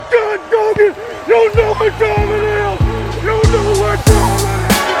You know what time it is! You know what time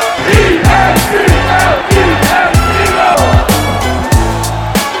it is! E-S-E-L-E-S-E-L!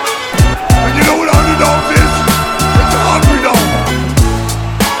 And you know what underdogs is? It's a hungry dog.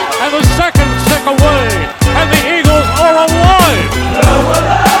 And the second sick away, and the Eagles are alive!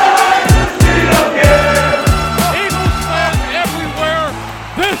 Eagles fans everywhere,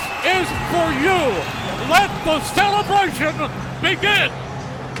 this is for you! Let the celebration begin!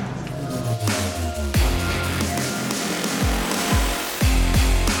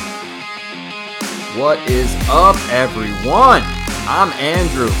 What is up, everyone? I'm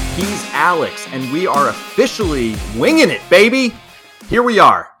Andrew, he's Alex, and we are officially winging it, baby! Here we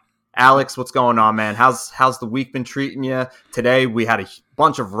are. Alex, what's going on, man? How's the week been treating you? Today we had a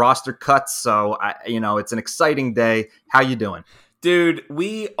bunch of roster cuts, so it's an exciting day. How you doing? Dude,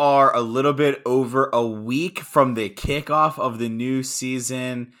 we are a little bit over a week from the kickoff of the new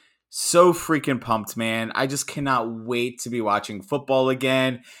season. So freaking pumped, man. I just cannot wait to be watching football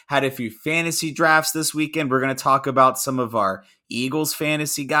again. Had a few fantasy drafts this weekend. We're going to talk about some of our Eagles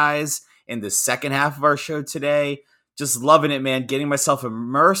fantasy guys in the second half of our show today. Just loving it, man. Getting myself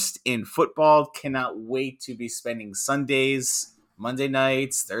immersed in football. Cannot wait to be spending Sundays, Monday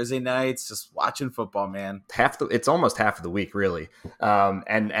nights, Thursday nights, just watching football, man. It's almost half of the week, really.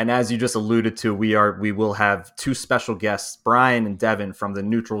 And as you just alluded to, we will have two special guests, Brian and Devin from the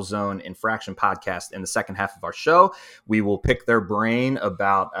Neutral Zone Infraction podcast in the second half of our show. We will pick their brain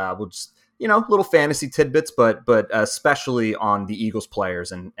about little fantasy tidbits, but especially on the Eagles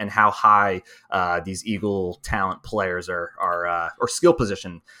players and how high these Eagle talent players or skill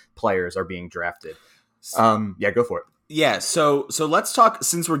position players are being drafted. Go for it. Yeah, so let's talk,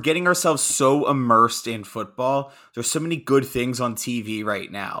 since we're getting ourselves so immersed in football, there's so many good things on TV right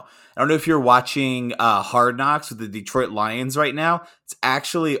now. I don't know if you're watching Hard Knocks with the Detroit Lions right now. It's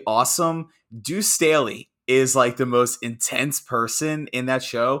actually awesome. Deuce Staley is like the most intense person in that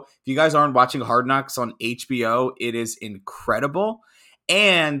show. If you guys aren't watching Hard Knocks on HBO, it is incredible.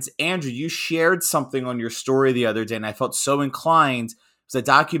 And Andrew, you shared something on your story the other day, and I felt so inclined. It's a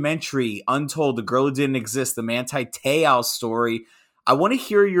documentary, Untold, The Girl Who Didn't Exist, the Manti Te'o story. I want to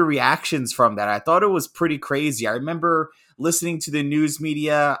hear your reactions from that. I thought it was pretty crazy. I remember listening to the news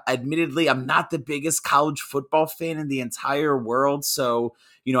media. Admittedly, I'm not the biggest college football fan in the entire world. So,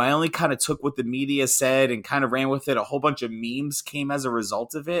 I only kind of took what the media said and kind of ran with it. A whole bunch of memes came as a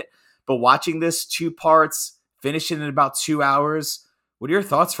result of it. But watching this 2 parts, finishing in about 2 hours, what are your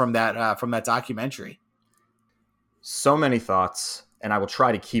thoughts from that documentary? So many thoughts. And I will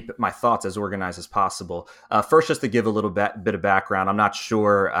try to keep my thoughts as organized as possible. First, just to give a little bit of background, I'm not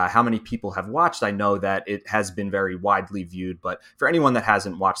sure how many people have watched. I know that it has been very widely viewed, but for anyone that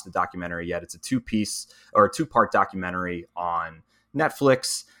hasn't watched the documentary yet, it's a two-part documentary on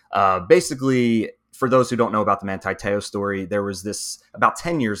Netflix. Basically, for those who don't know about the Manti Te'o story, there was this about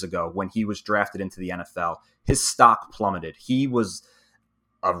 10 years ago when he was drafted into the NFL. His stock plummeted. He was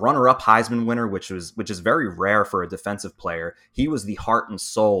a runner-up Heisman winner, which is very rare for a defensive player. He was the heart and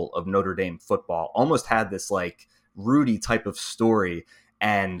soul of Notre Dame football. Almost had this like Rudy type of story,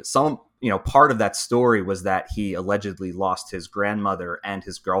 and part of that story was that he allegedly lost his grandmother and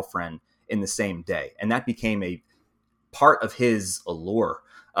his girlfriend in the same day, and that became a part of his allure.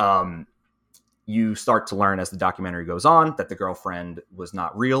 You start to learn as the documentary goes on that the girlfriend was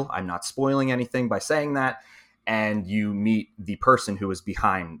not real. I'm not spoiling anything by saying that. And you meet the person who was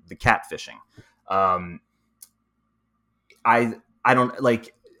behind the catfishing. I don't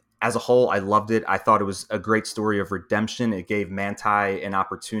like, as a whole, I loved it. I thought it was a great story of redemption. It gave Manti an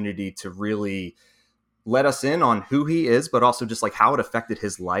opportunity to really let us in on who he is, but also just like how it affected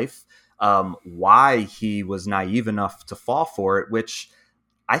his life, why he was naive enough to fall for it, which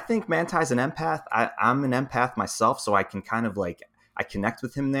I think Manti's an empath. I'm an empath myself, so I can kind of I connect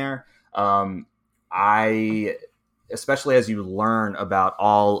with him there. Especially as you learn about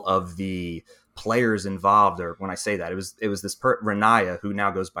all of the players involved, or when I say that, it was this Renaya, who now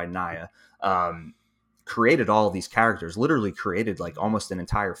goes by Naya, created all of these characters, literally created like almost an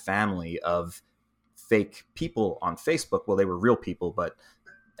entire family of fake people on Facebook. Well, they were real people, but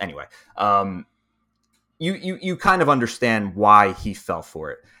anyway, you kind of understand why he fell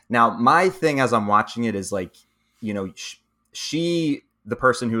for it. Now, my thing as I'm watching it is she, the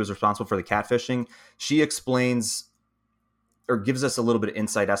person who was responsible for the catfishing, she explains or gives us a little bit of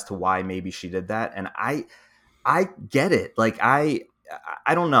insight as to why maybe she did that. And I get it. Like, I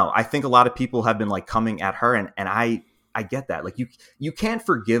don't know. I think a lot of people have been like coming at her, and I get that. Like, you can't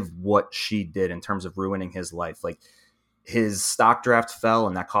forgive what she did in terms of ruining his life. Like, his stock draft fell,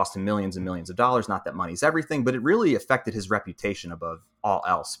 and that cost him millions and millions of dollars. Not that money's everything, but it really affected his reputation above all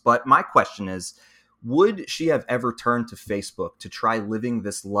else. But my question is, would she have ever turned to Facebook to try living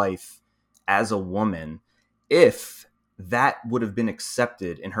this life as a woman if that would have been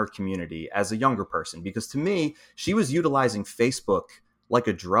accepted in her community as a younger person? Because to me, she was utilizing Facebook like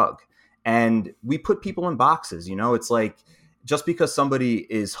a drug. And we put people in boxes, it's like, just because somebody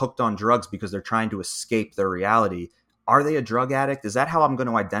is hooked on drugs because they're trying to escape their reality, are they a drug addict? Is that how I'm going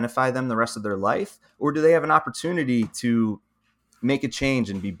to identify them the rest of their life? Or do they have an opportunity to make a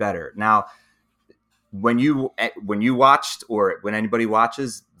change and be better? Now, when you watched, or when anybody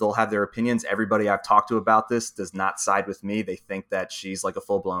watches, they'll have their opinions. Everybody I've talked to about this does not side with me. They think that she's like a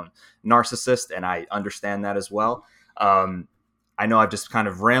full-blown narcissist, and I understand that as well. I know I've just kind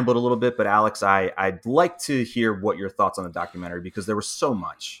of rambled a little bit, but Alex, I'd like to hear what your thoughts on the documentary, because there was so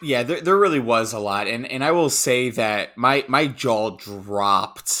much. Yeah, there really was a lot. And I will say that my jaw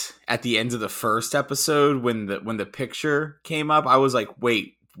dropped at the end of the first episode when the picture came up. I was like,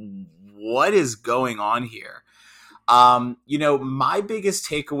 wait, what is going on here? My biggest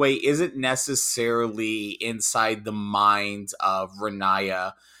takeaway isn't necessarily inside the mind of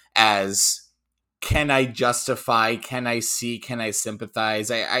Renaya as, can I justify, can I see, can I sympathize?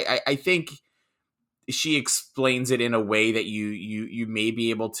 I think she explains it in a way that you may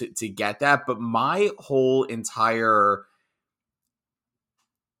be able to get that. But my whole entire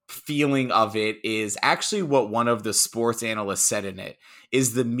feeling of it is actually what one of the sports analysts said in it,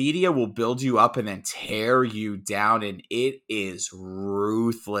 is the media will build you up and then tear you down. And it is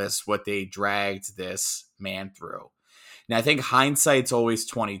ruthless what they dragged this man through. Now, I think hindsight's always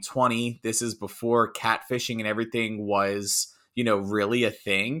 20/20. This is before catfishing and everything was, really a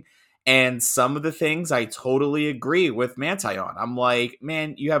thing. And some of the things I totally agree with Manti on. I'm like,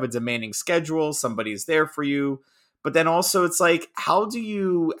 man, you have a demanding schedule. Somebody's there for you. But then also it's like, how do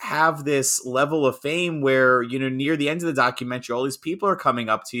you have this level of fame where, near the end of the documentary, all these people are coming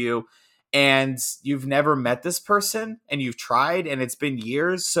up to you and you've never met this person and you've tried and it's been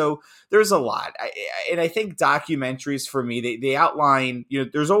years. So there's a lot. I think documentaries for me, they outline,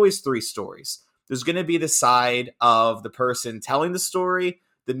 there's always three stories. There's going to be the side of the person telling the story,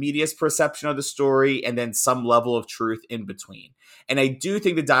 the media's perception of the story, and then some level of truth in between. And I do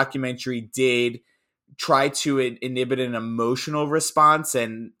think the documentary did try to inhibit an emotional response,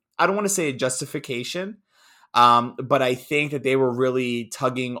 and I don't want to say a justification, but I think that they were really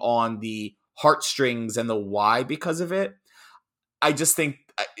tugging on the heartstrings and the why because of it. I just think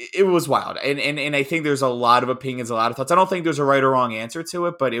it was wild. And I think there's a lot of opinions, a lot of thoughts. I don't think there's a right or wrong answer to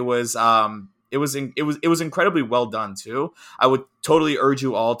it, but it was incredibly well done too. I would totally urge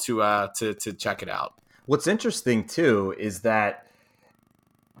you all to check it out. What's interesting too is that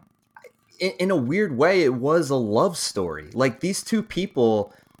in a weird way, it was a love story. Like, these two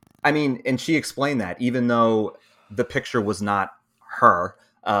people, and she explained that even though the picture was not her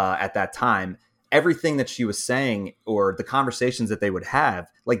at that time, everything that she was saying or the conversations that they would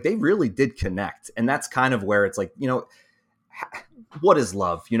have, like, they really did connect. And that's kind of where it's like, what is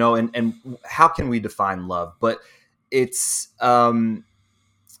love, and how can we define love? But it's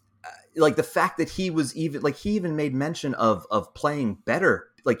like the fact that he even made mention of playing better.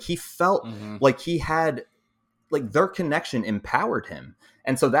 Like, he felt like he had, like, their connection empowered him.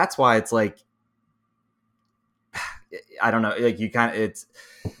 And so that's why it's like, I don't know, like,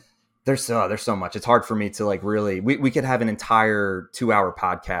 there's so much. It's hard for me to, like, really, we could have an entire 2-hour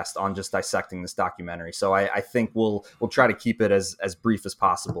podcast on just dissecting this documentary. So I think we'll try to keep it as brief as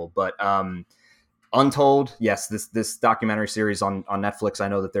possible. But Untold, yes, this documentary series on Netflix. I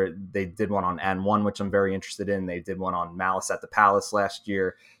know that they did one on And One, which I'm very interested in. They did one on Malice at the Palace last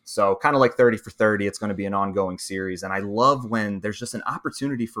year. So kind of like 30 for 30, it's going to be an ongoing series. And I love when there's just an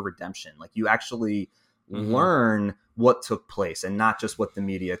opportunity for redemption. Like, you actually learn what took place and not just what the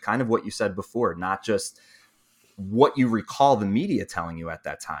media, kind of what you said before, not just what you recall the media telling you at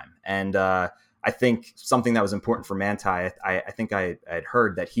that time. And I think something that was important for Manti, I think I had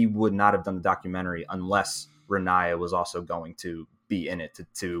heard that he would not have done the documentary unless Renaya was also going to be in it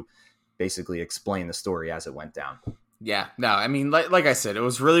to basically explain the story as it went down. Yeah, no, like I said, it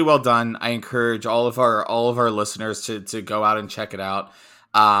was really well done. I encourage all of our listeners to go out and check it out.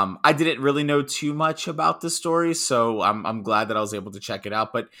 I didn't really know too much about the story, so I'm glad that I was able to check it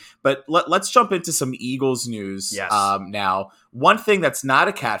out. But let's jump into some Eagles news. Yes. Now, one thing that's not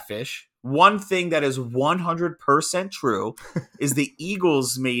a catfish, one thing that is 100% true is the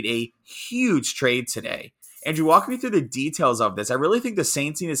Eagles made a huge trade today. Andrew, walk me through the details of this. I really think the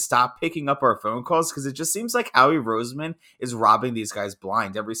Saints need to stop picking up our phone calls because it just seems like Howie Roseman is robbing these guys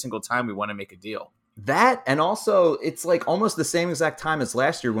blind every single time we want to make a deal. That, and also it's like almost the same exact time as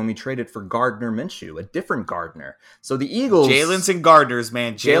last year when we traded for Gardner Minshew, a different Gardner. So the Eagles, Jalen's and Gardner's,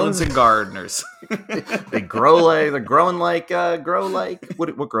 man, Jalen's and Gardner's. They're growing like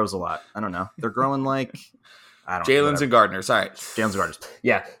what grows a lot? I don't know. They're growing like Jalen's and Gardner's. All right, Jalen's and Gardner's.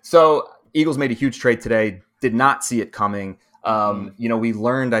 Yeah. So Eagles made a huge trade today. Did not see it coming. We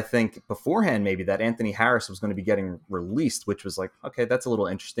learned, I think, beforehand maybe that Anthony Harris was going to be getting released, which was like, okay, that's a little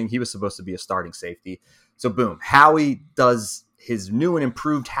interesting. He was supposed to be a starting safety. So boom, Howie does his new and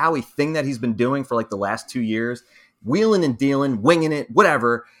improved Howie thing that he's been doing for like the last 2 years, wheeling and dealing, winging it,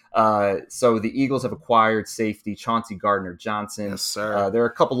 whatever. So the Eagles have acquired safety Chauncey Gardner-Johnson. Yes, sir. There are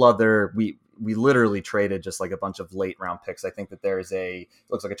a couple other, we literally traded just like a bunch of late round picks. I think that there's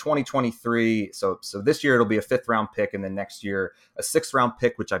looks like a 2023. So this year it'll be a 5th round pick, and then next year a 6th round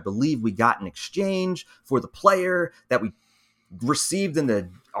pick, which I believe we got in exchange for the player that we received in the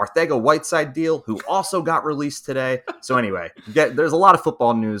Arcega-Whiteside deal, who also got released today. So anyway, there's a lot of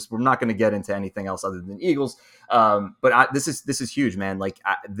football news. We're not going to get into anything else other than Eagles. But this is huge, man.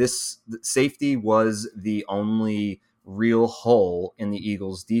 This safety was the only real hole in the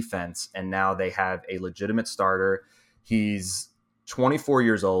Eagles defense, and now they have a legitimate starter. He's 24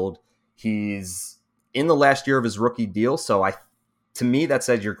 years old. He's in the last year of his rookie deal, so to me that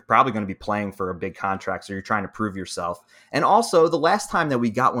says you're probably going to be playing for a big contract, so you're trying to prove yourself. And also, the last time that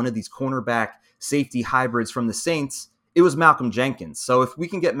we got one of these cornerback safety hybrids from the Saints, it was Malcolm Jenkins. So if we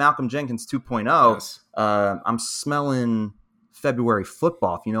can get Malcolm Jenkins 2.0, Yes. I'm smelling February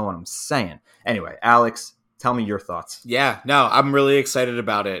football, if you know what I'm saying. Anyway, Alex, tell me your thoughts. Yeah, no, I'm really excited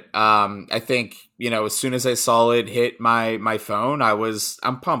about it. I think, as soon as I saw it hit my phone,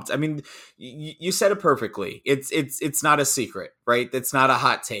 I'm pumped. I mean, you said it perfectly. It's not a secret, right? It's not a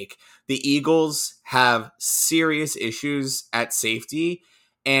hot take. The Eagles have serious issues at safety,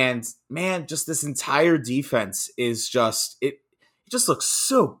 and man, just this entire defense is it just looks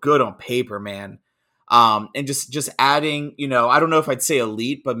so good on paper, man. And just adding, I don't know if I'd say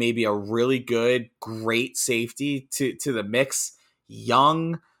elite, but maybe a really good, great safety to the mix.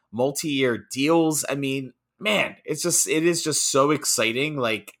 Young, multi-year deals. I mean, man, it is just so exciting.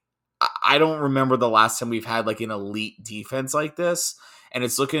 Like, I don't remember the last time we've had like an elite defense like this, and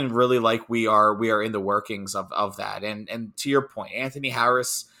it's looking really like we are in the workings of that. And to your point, Anthony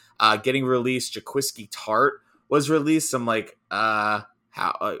Harris getting released, Jaquiski Tart was released. I'm like,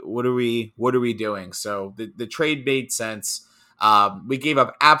 what are we doing? So the trade made sense. We gave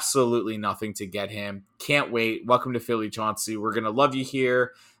up absolutely nothing to get him. Can't wait. Welcome to Philly, Chauncey. We're going to love you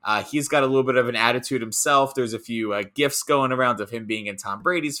here. He's got a little bit of an attitude himself. There's a few gifs going around of him being in Tom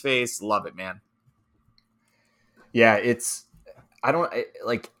Brady's face. Love it, man. Yeah, I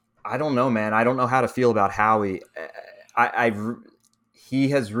don't know, man. I don't know how to feel about Howie. He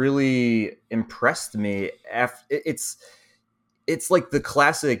has really impressed me. It's like the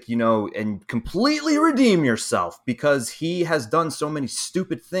classic, and completely redeem yourself, because he has done so many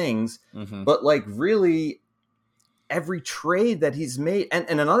stupid things, but like really every trade that he's made. And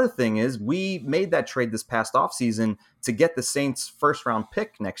another thing is, we made that trade this past offseason to get the Saints 1st round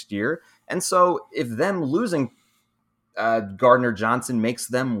pick next year. And so if them losing Gardner-Johnson makes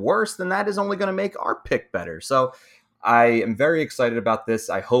them worse, then that is only going to make our pick better. So I am very excited about this.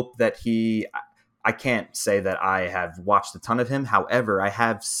 I hope that I can't say that I have watched a ton of him. However, I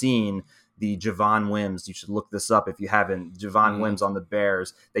have seen the Javon Wims. You should look this up if you haven't. Javon Wims on the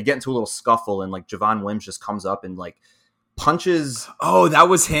Bears. They get into a little scuffle, and like Javon Wims just comes up and like punches. Oh, that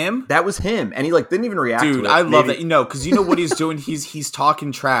was him? That was him. And he like didn't even react to it. Dude, I love that. Because you know what he's doing? He's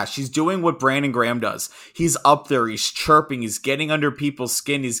talking trash. He's doing what Brandon Graham does. He's up there. He's chirping. He's getting under people's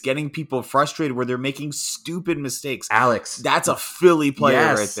skin. He's getting people frustrated where they're making stupid mistakes. Alex. That's a Philly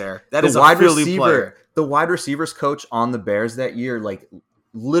player right there. That is a wide Philly receiver player. The wide receivers coach on the Bears that year, like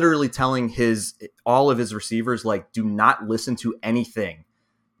literally telling all of his receivers, like, do not listen to anything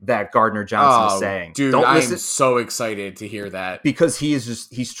that Gardner-Johnson is saying. Dude, I'm so excited to hear that. Because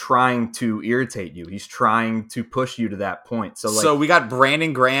he's trying to irritate you. He's trying to push you to that point. So we got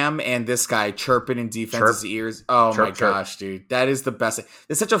Brandon Graham and this guy chirping in defense's ears. Oh my gosh, dude. That is the best thing.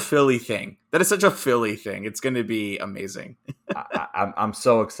 It's such a Philly thing. It's going to be amazing. I'm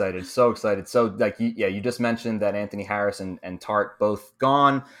so excited. So excited. So like, you just mentioned that Anthony Harris and Tart both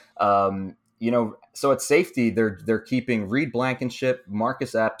gone. So at safety, they're keeping Reed Blankenship,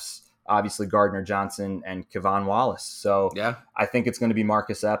 Marcus Epps, obviously Gardner-Johnson, and Kevon Wallace. So yeah, I think it's going to be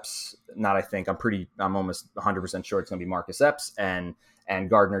Marcus Epps. Not I think. I'm almost 100% sure it's going to be Marcus Epps and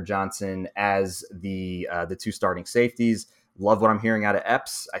Gardner-Johnson as the 2 starting safeties. Love what I'm hearing out of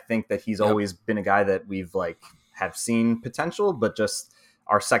Epps. I think that he's always been a guy that we've have seen potential, but just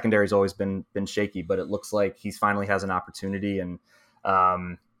our secondary's always been shaky, but it looks like he finally has an opportunity. And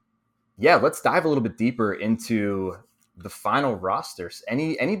let's dive a little bit deeper into the final rosters.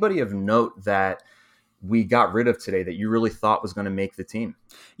 Anybody of note that we got rid of today that you really thought was going to make the team?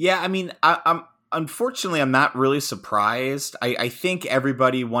 Yeah, I mean, I'm unfortunately, I'm not really surprised. I think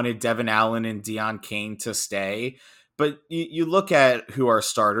everybody wanted Devin Allen and Deion Kane to stay. But you look at who our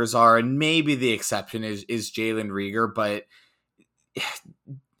starters are, and maybe the exception is Jalen Reagor, but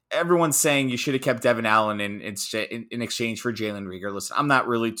everyone's saying you should have kept Devin Allen in exchange for Jalen Reagor. Listen, I'm not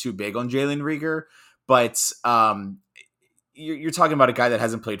really too big on Jalen Reagor, but you're talking about a guy that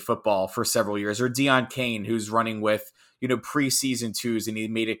hasn't played football for several years, or Deion Kane, who's running with preseason twos, and he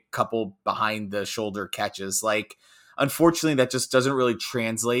made a couple behind the shoulder catches. Like, unfortunately, that just doesn't really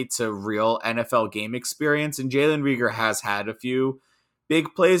translate to real NFL game experience. And Jalen Reagor has had a few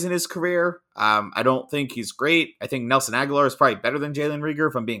big plays in his career. I don't think he's great. I think Nelson Aguilar is probably better than Jalen Reagor,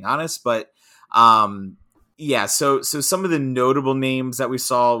 if I'm being honest. But so some of the notable names that we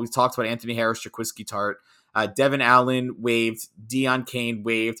talked about: Anthony Harris, Jaquiski Tart, Devin Allen waived, Deion Kane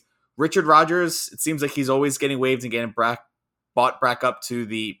waived. Richard Rodgers, it seems like he's always getting waived and getting bought back up to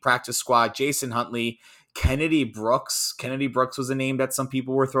the practice squad. Jason Huntley, Kennedy Brooks. Kennedy Brooks was a name that some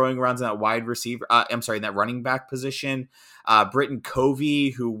people were throwing around in that wide receiver. In that running back position. Britton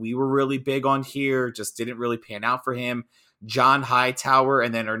Covey, who we were really big on here, just didn't really pan out for him. John Hightower,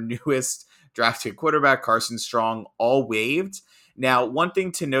 and then our newest drafted quarterback, Carson Strong, all waived. Now, one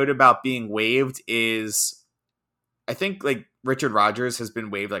thing to note about being waived is, I think like Richard Rodgers has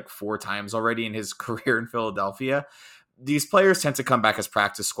been waived like 4 times already in his career in Philadelphia. These players tend to come back as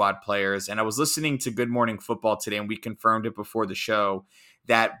practice squad players. And I was listening to Good Morning Football today, and we confirmed it before the show,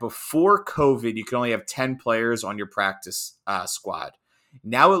 that before COVID, you could only have 10 players on your practice squad.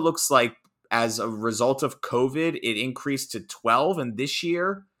 Now it looks like as a result of COVID, it increased to 12, and this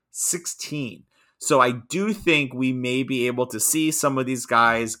year, 16. So I do think we may be able to see some of these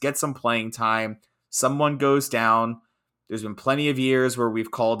guys get some playing time. Someone goes down. There's been plenty of years where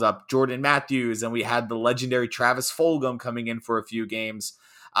we've called up Jordan Matthews, and we had the legendary Travis Fulgham coming in for a few games.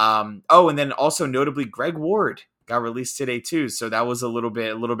 And then also notably Greg Ward got released today too. So that was a little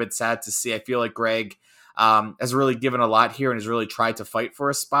bit sad to see. I feel like Greg has really given a lot here and has really tried to fight for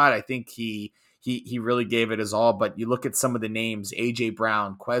a spot. I think he really gave it his all. But you look at some of the names: AJ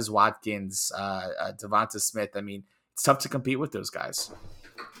Brown, Quez Watkins, Devonta Smith. I mean, it's tough to compete with those guys.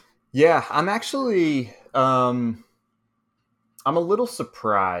 Yeah, I'm actually I'm a little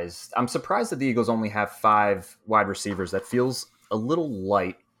surprised. I'm surprised that the Eagles only have 5 wide receivers. That feels a little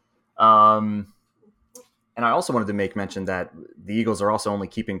light. And I also wanted to make mention that the Eagles are also only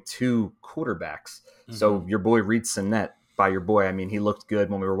keeping 2 quarterbacks. Mm-hmm. So your boy Reed Sinnett, by your boy, I mean, he looked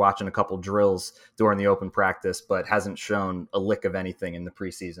good when we were watching a couple drills during the open practice, but hasn't shown a lick of anything in the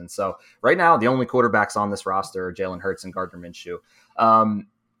preseason. So right now, the only quarterbacks on this roster are Jalen Hurts and Gardner Minshew.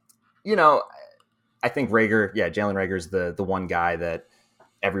 I think Jalen Reagor is the one guy that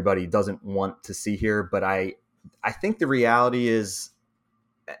everybody doesn't want to see here. But I think the reality is,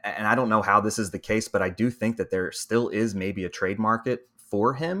 and I don't know how this is the case, but I do think that there still is maybe a trade market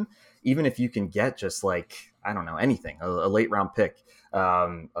for him, even if you can get just like, I don't know, anything, a late round pick,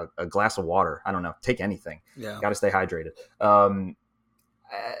 a glass of water. I don't know, take anything. Yeah. Got to stay hydrated.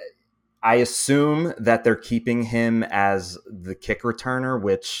 I assume that they're keeping him as the kick returner,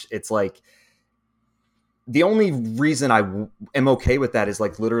 which it's like, the only reason I am okay with that is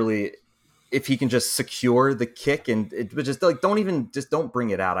like literally if he can just secure the kick and just like don't bring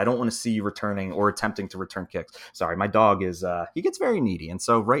it out. I don't want to see you returning or attempting to return kicks. Sorry, my dog is he gets very needy, and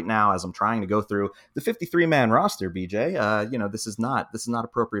so right now as I'm trying to go through the 53-man roster, BJ, this is not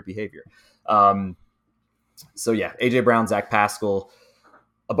appropriate behavior. So yeah, AJ Brown, Zach Pascal,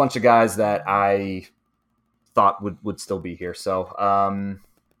 a bunch of guys that I thought would still be here. So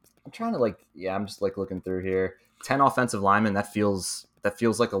I'm trying to I'm just looking through here. 10 offensive linemen, that feels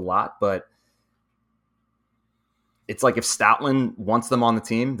like a lot, but it's like if Stoutland wants them on the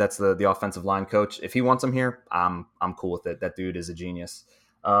team, that's the offensive line coach. If he wants them here, I'm cool with it. That dude is a genius.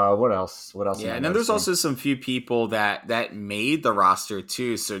 What else? Yeah, and then there's also some few people that made the roster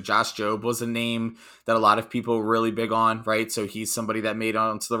too. So Josh Jobe was a name that a lot of people were really big on, right? So he's somebody that made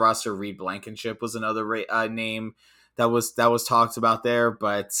onto the roster. Reed Blankenship was another name that was talked about there.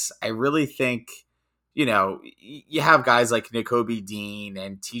 But I really think, you have guys like Nakobe Dean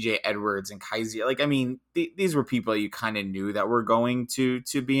and TJ Edwards and Kaiser. Like, I mean, these were people you kind of knew that were going to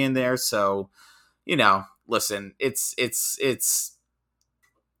be in there. So, listen, it's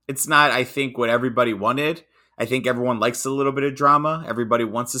not, I think, what everybody wanted. I think everyone likes a little bit of drama. Everybody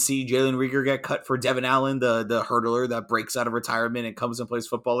wants to see Jalen Reagor get cut for Devin Allen, the hurdler that breaks out of retirement and comes and plays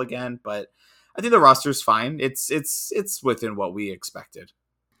football again. But I think the roster's fine. It's within what we expected.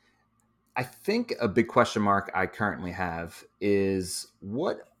 I think a big question mark I currently have is,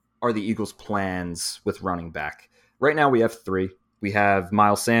 what are the Eagles' plans with running back? Right now we have 3. We have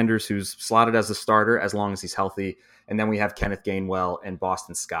Miles Sanders, who's slotted as a starter as long as he's healthy. And then we have Kenneth Gainwell and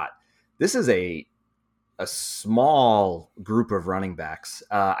Boston Scott. This is a small group of running backs.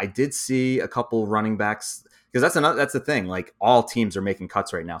 I did see a couple running backs, because that's the thing. Like, all teams are making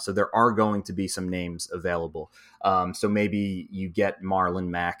cuts right now, so there are going to be some names available. So maybe you get Marlon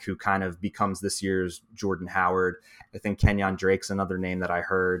Mack, who kind of becomes this year's Jordan Howard. I think Kenyon Drake's another name that I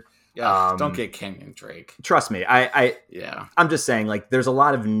heard. Yeah, don't get Kenyon Drake. Trust me, I'm just saying, like, there's a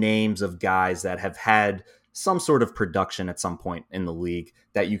lot of names of guys that have had some sort of production at some point in the league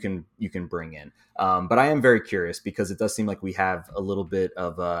that you can bring in. But I am very curious, because it does seem like we have a little bit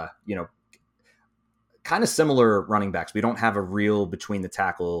of kind of similar running backs. We don't have a real between the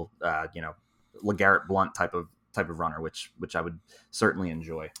tackle, LeGarrette Blount type of runner, which I would certainly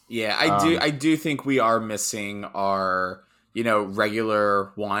enjoy. Yeah, I do think we are missing our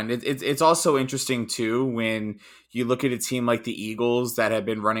regular one. It's also interesting too when you look at a team like the Eagles that have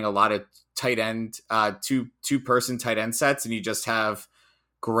been running a lot of tight end, two-person tight end sets, and you just have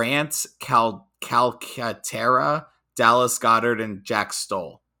Grant, Calcaterra, Dallas Goedert, and Jack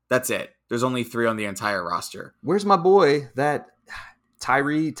Stoll. That's it. There's only 3 on the entire roster. Where's my boy, that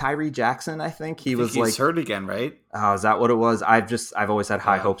Tyree Jackson? I think he's hurt again, right? Oh, is that what it was? I've always had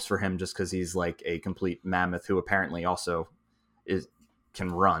high hopes for him, just because he's like a complete mammoth who apparently also can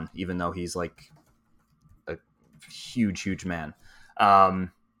run, even though he's like a huge man.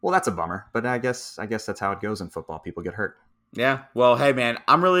 Well, that's a bummer, but I guess that's how it goes in football. People get hurt. Yeah. Well, hey man,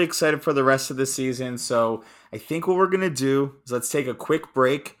 I'm really excited for the rest of the season. So I think what we're going to do is let's take a quick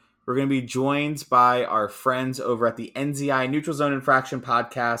break. We're going to be joined by our friends over at the NZI Neutral Zone Infraction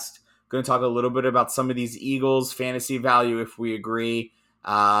podcast. Going to talk a little bit about some of these Eagles fantasy value if we agree.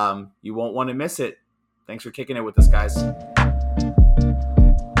 You won't want to miss it. Thanks for kicking it with us, guys.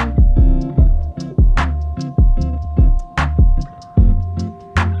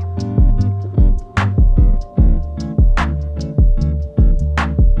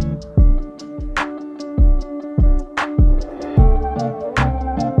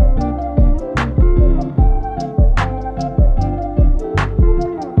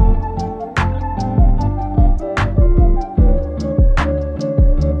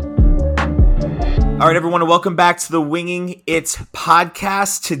 All right, everyone, and welcome back to the Winging It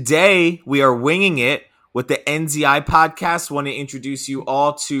podcast. Today, we are winging it with the NZI podcast. I want to introduce you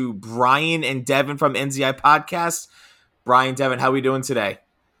all to Brian and Devin from NZI podcast. Brian, Devin, how are we doing today?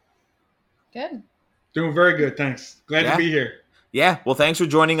 Good. Doing very good, thanks. Glad to be here. Yeah, well, thanks for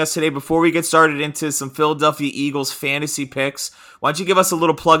joining us today. Before we get started into some Philadelphia Eagles fantasy picks, why don't you give us a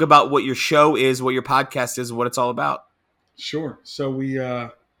little plug about what your show is, what your podcast is, and what it's all about? Sure. So we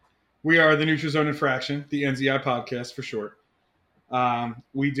are the Neutral Zone Infraction, the NZI podcast for short.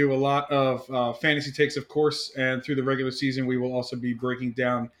 We do a lot of fantasy takes, of course, and through the regular season, we will also be breaking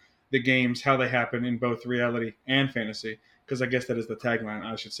down the games, how they happen in both reality and fantasy, because I guess that is the tagline.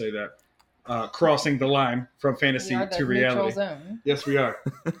 I should say that. Crossing the line from fantasy to reality. Neutral Zone. Yes, we are.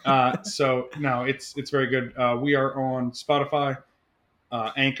 So, no, it's very good. We are on Spotify,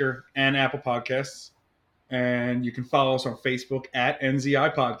 Anchor, and Apple Podcasts. And you can follow us on Facebook at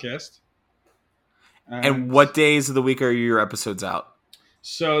NZI Podcast. And what days of the week are your episodes out?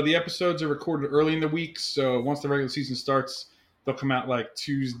 So the episodes are recorded early in the week. So once the regular season starts, they'll come out like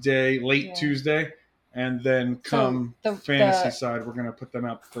Tuesday, late Tuesday. And then come the fantasy side, we're going to put them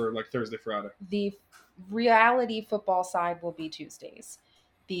out for like Thursday, Friday. The reality football side will be Tuesdays.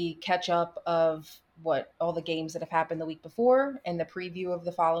 The catch-up of what all the games that have happened the week before and the preview of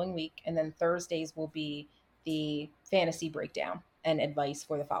the following week. And then Thursdays will be the fantasy breakdown and advice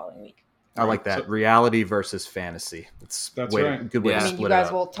for the following week. I like that. Reality versus fantasy. That's right. Good way to split it up. You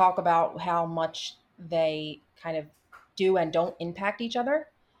guys will talk about how much they kind of do and don't impact each other,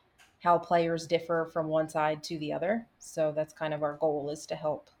 how players differ from one side to the other. So that's kind of our goal, is to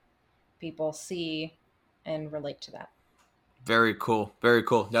help people see and relate to that. Very cool. Very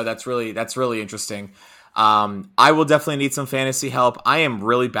cool. No, that's really interesting. I will definitely need some fantasy help. I am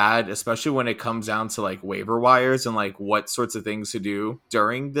really bad, especially when it comes down to like waiver wires and like what sorts of things to do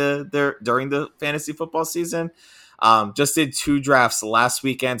during the fantasy football season. Just did 2 drafts last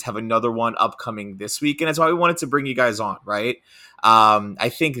weekend, have another one upcoming this week, and that's why we wanted to bring you guys on, right? I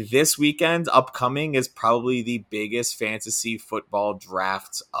think this weekend upcoming is probably the biggest fantasy football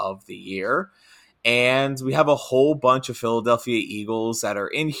draft of the year. And we have a whole bunch of Philadelphia Eagles that are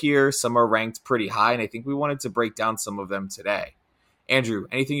in here. Some are ranked pretty high, and I think we wanted to break down some of them today. Andrew,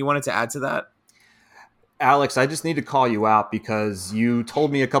 anything you wanted to add to that? Alex, I just need to call you out because you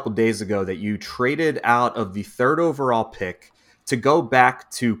told me a couple days ago that you traded out of the 3rd overall pick to go back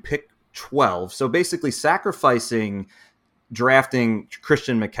to pick 12. So basically sacrificing drafting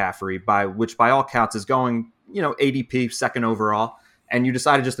Christian McCaffrey, which by all counts is going, ADP 2nd overall. And you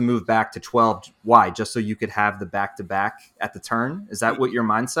decided just to move back to 12. Why? Just so you could have the back-to-back at the turn? Is that what your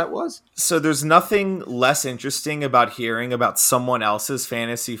mindset was? So there's nothing less interesting about hearing about someone else's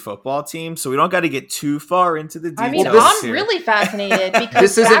fantasy football team. So we don't got to get too far into the details. I mean, I'm really fascinated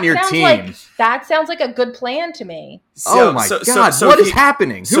because this isn't your team. That sounds like a good plan to me. God. What is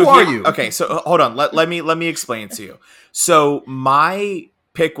happening? Who are you? Okay, so hold on. Let me explain to you. So my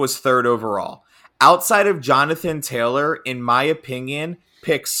pick was 3rd overall. Outside of Jonathan Taylor, in my opinion,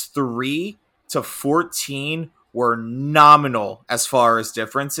 picks 3 to 14 were nominal as far as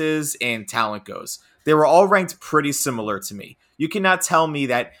differences in talent goes. They were all ranked pretty similar to me. You cannot tell me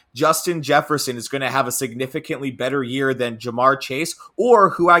that Justin Jefferson is going to have a significantly better year than Jamar Chase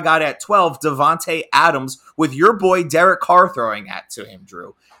or who I got at 12, Devontae Adams, with your boy Derek Carr throwing to him,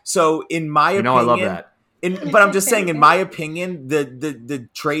 Drew. So in my opinion, I love that. But I'm just saying, in my opinion, the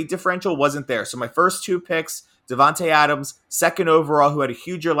trade differential wasn't there. So my first 2 picks, Devontae Adams, 2nd overall, who had a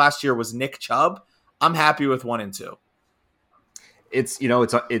huge year last year, was Nick Chubb. I'm happy with 1 and 2.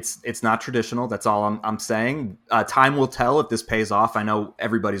 It's not traditional. That's all I'm saying. Time will tell if this pays off. I know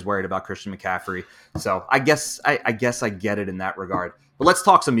everybody's worried about Christian McCaffrey, so I guess I get it in that regard. But let's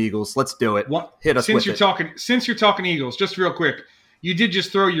talk some Eagles. Let's do it. Hit us with it. Since you're talking Eagles, just real quick. You did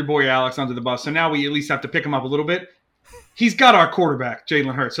just throw your boy Alex under the bus, so now we at least have to pick him up a little bit. He's got our quarterback,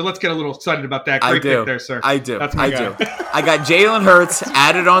 Jalen Hurts. So let's get a little excited about that. Great pick there, sir. I do. That's my guy. I got Jalen Hurts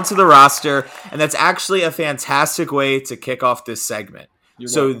added onto the roster, and that's actually a fantastic way to kick off this segment.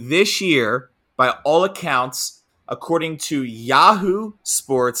 You're welcome. This year, by all accounts, according to Yahoo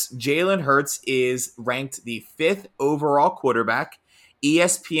Sports, Jalen Hurts is ranked the 5th overall quarterback.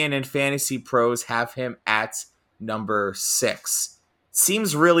 ESPN and Fantasy Pros have him at number 6.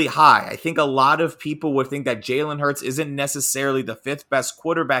 Seems really high. I think a lot of people would think that Jalen Hurts isn't necessarily the 5th best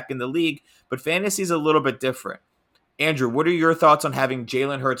quarterback in the league, but fantasy is a little bit different. Andrew, what are your thoughts on having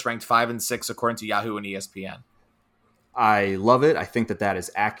Jalen Hurts ranked 5 and 6 according to Yahoo and ESPN? I love it. I think that is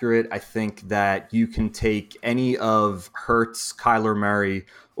accurate. I think that you can take any of Hurts, Kyler Murray,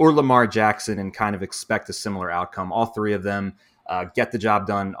 or Lamar Jackson and kind of expect a similar outcome. All 3 of them get the job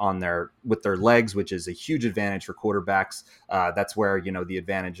done with their legs, which is a huge advantage for quarterbacks. That's where, the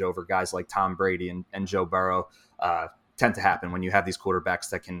advantage over guys like Tom Brady and Joe Burrow tend to happen when you have these quarterbacks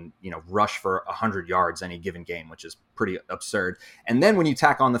that can, rush for 100 yards any given game, which is pretty absurd. And then when you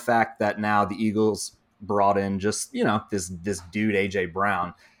tack on the fact that now the Eagles brought in just, this dude, AJ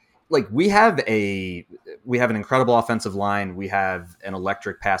Brown, like we have an incredible offensive line. We have an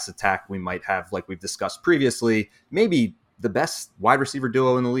electric pass attack. We might have, like we've discussed previously, maybe the best wide receiver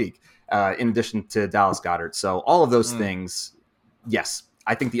duo in the league, in addition to Dallas Goedert. So all of those things, yes,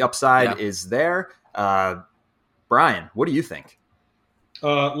 I think the upside is there. Brian, what do you think?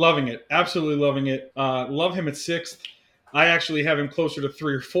 Loving it. Absolutely loving it. Love him at 6th. I actually have him closer to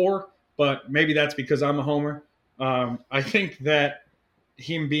 3 or 4, but maybe that's because I'm a homer. I think that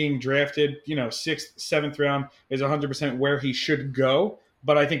him being drafted, 6th, 7th round is 100% where he should go,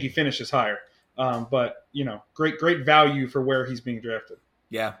 but I think he finishes higher. But great value for where he's being drafted.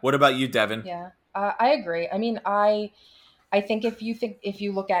 Yeah. What about you, Devin? Yeah, I agree. I mean, I think if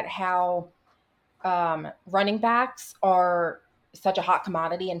you look at how running backs are such a hot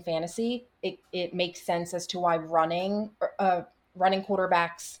commodity in fantasy, it makes sense as to why running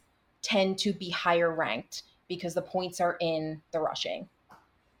quarterbacks tend to be higher ranked because the points are in the rushing.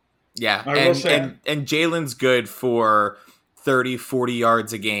 Yeah, and Jalen's good for 30, 40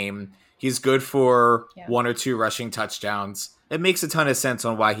 yards a game. He's good for 1 or 2 rushing touchdowns. It makes a ton of sense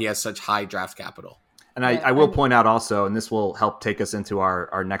on why he has such high draft capital. And I will point out also, and this will help take us into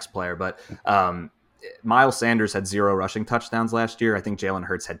our next player, but Miles Sanders had 0 rushing touchdowns last year. I think Jalen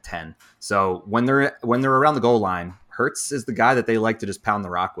Hurts had 10. So when they're around the goal line, Hurts is the guy that they like to just pound the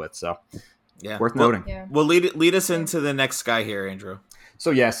rock with. So worth noting. Yeah. Well, lead us into the next guy here, Andrew.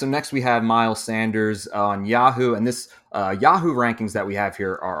 So next we have Miles Sanders on Yahoo, and this Yahoo rankings that we have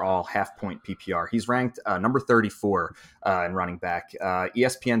here are all half-point PPR. He's ranked number 34 in running back.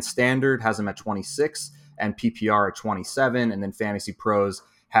 ESPN Standard has him at 26, and PPR at 27, and then Fantasy Pros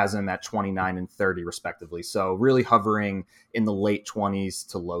has him at 29 and 30 respectively. So really hovering in the late 20s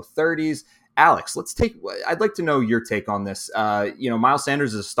to low 30s. Alex, I'd like to know your take on this. Miles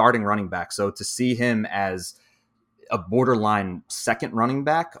Sanders is a starting running back. So to see him as a borderline second running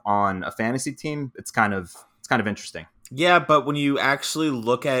back on a fantasy team, it's kind of interesting. Yeah, but when you actually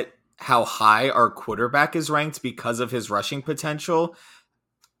look at how high our quarterback is ranked because of his rushing potential,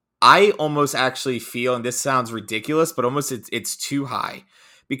 I almost actually feel, and this sounds ridiculous, but almost it's too high,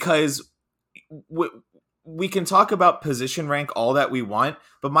 because we can talk about position rank all that we want,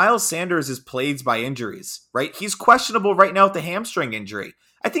 but Miles Sanders is plagued by injuries, right? He's questionable right now with the hamstring injury.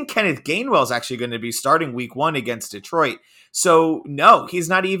 I think Kenneth Gainwell is actually going to be starting week 1 against Detroit. So no, he's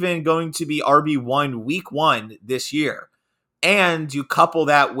not even going to be RB1 week 1 this year. And you couple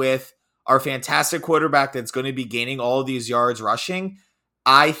that with our fantastic quarterback that's going to be gaining all of these yards rushing,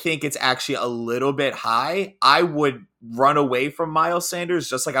 I think it's actually a little bit high. I would run away from Miles Sanders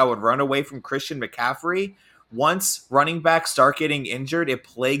just like I would run away from Christian McCaffrey. Once running backs start getting injured, it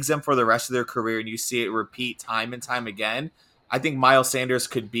plagues them for the rest of their career, and you see it repeat time and time again. I think Miles Sanders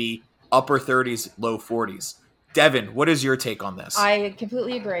could be upper 30s, low 40s. Devin, what is your take on this? I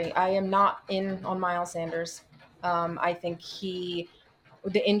completely agree. I am not in on Miles Sanders. I think the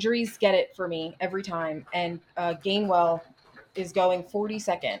injuries get it for me every time. And Gainwell is going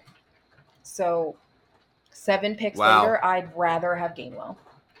 42nd. So 7 picks later, I'd rather have Gainwell.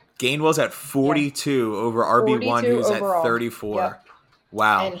 Gainwell's at 42 over RB1, 42 who's overall. at 34. Yep.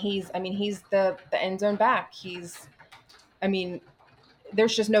 Wow. And he's the end zone back.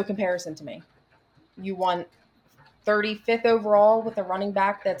 There's just no comparison to me. You want 35th overall with a running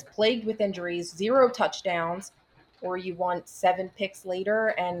back that's plagued with injuries, 0 touchdowns, or you want 7 picks later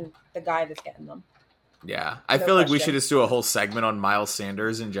and the guy that's getting them. Yeah, I feel like we should just do a whole segment on Miles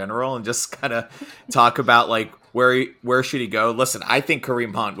Sanders in general and just kind of talk about like where should he go. Listen, I think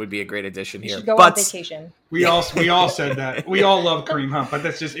Kareem Hunt would be a great addition here. Should go on vacation. We all said that. We all love Kareem Hunt, but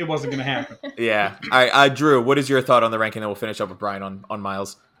it wasn't going to happen. Yeah. All right, Drew, what is your thought on the ranking? Then we'll finish up with Brian on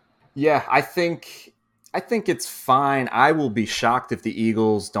Miles. Yeah, I think it's fine. I will be shocked if the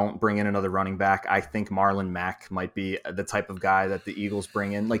Eagles don't bring in another running back. I think Marlon Mack might be the type of guy that the Eagles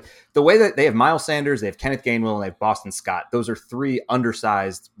bring in. Like the way that they have Miles Sanders, they have Kenneth Gainwell, and they have Boston Scott. Those are 3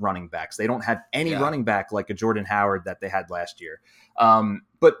 undersized running backs. They don't have any running back like a Jordan Howard that they had last year.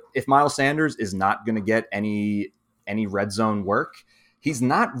 But if Miles Sanders is not going to get any red zone work, he's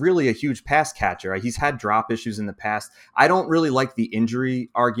not really a huge pass catcher. He's had drop issues in the past. I don't really like the injury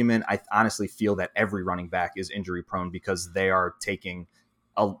argument. I honestly feel that every running back is injury prone because they are taking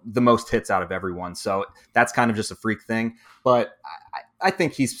the most hits out of everyone. So that's kind of just a freak thing. But I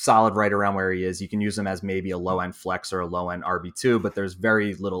think he's solid right around where he is. You can use him as maybe a low-end flex or a low-end RB2, but there's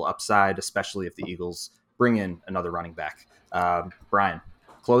very little upside, especially if the Eagles bring in another running back. Brian,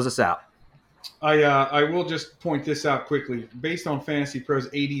 close us out. I will just point this out quickly. Based on Fantasy Pros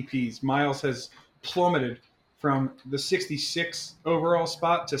ADPs, Miles has plummeted from the 66 overall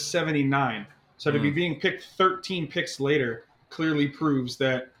spot to 79. So to be being picked 13 picks later clearly proves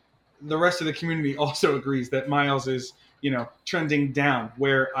that the rest of the community also agrees that Miles is, trending down,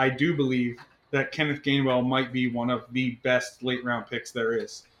 where I do believe that Kenneth Gainwell might be one of the best late round picks there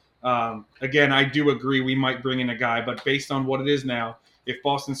is. Again, I do agree we might bring in a guy, but based on what it is now, if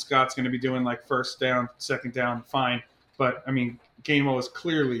Boston Scott's going to be doing like first down, second down, fine. But Gainwell is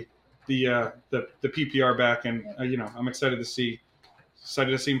clearly the PPR back, and I'm excited to see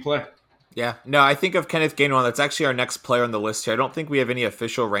him play. Yeah, no, I think of Kenneth Gainwell. That's actually our next player on the list here. I don't think we have any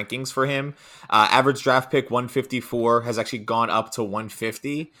official rankings for him. Average draft pick 154 has actually gone up to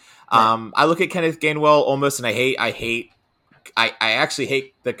 150. Right. I look at Kenneth Gainwell almost, and I actually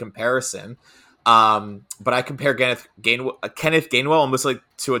hate the comparison. But I compare Kenneth Gainwell almost like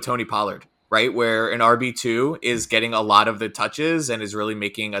to a Tony Pollard, right? Where an RB2 is getting a lot of the touches and is really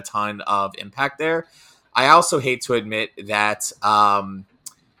making a ton of impact there. I also hate to admit that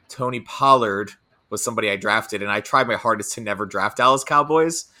Tony Pollard was somebody I drafted, and I tried my hardest to never draft Dallas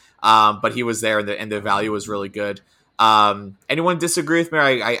Cowboys, but he was there, and the value was really good. Anyone disagree with me?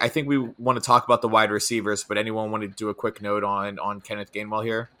 I think we want to talk about the wide receivers, but anyone want to do a quick note on Kenneth Gainwell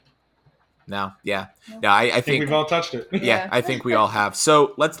here? No, yeah, I think we've all touched it. Yeah, I think we all have.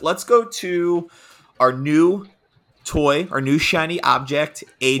 So let's go to our new toy, our new shiny object,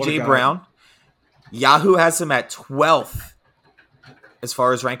 AJ Brown. Yahoo has him at 12th as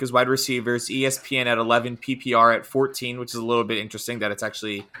far as rank as wide receivers. ESPN at 11, PPR at 14, which is a little bit interesting that it's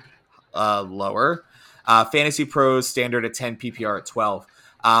actually lower. Fantasy Pros standard at 10, PPR at 12.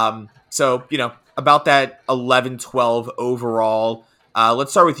 So about that 11, 12 overall.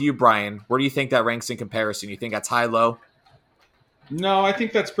 Let's start with you, Brian. Where do you think that ranks in comparison? You think that's high, low? No, I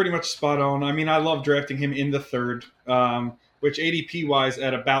think that's pretty much spot on. I love drafting him in the third. which ADP wise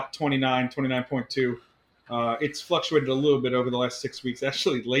at about 29.2. It's fluctuated a little bit over the last 6 weeks,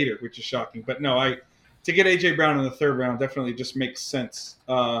 actually later, which is shocking. But no, to get AJ Brown in the third round definitely just makes sense.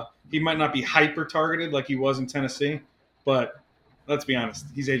 He might not be hyper targeted like he was in Tennessee, but let's be honest,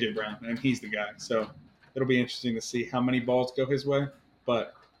 he's AJ Brown and he's the guy. So it'll be interesting to see how many balls go his way.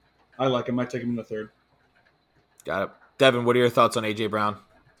 But I like him. Might take him in the third. Got it. Devin, what are your thoughts on AJ Brown?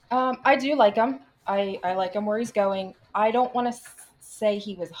 I do like him. I like him where he's going. I don't want to say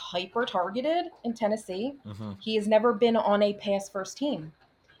he was hyper targeted in Tennessee. Mm-hmm. He has never been on a pass first team.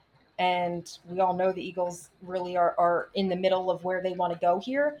 And we all know the Eagles really are in the middle of where they want to go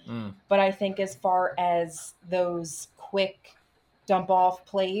here. But I think as far as those quick dump off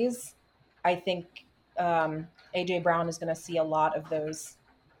plays, I think AJ Brown is going to see a lot of those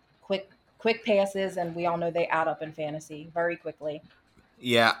quick passes, and we all know they add up in fantasy very quickly.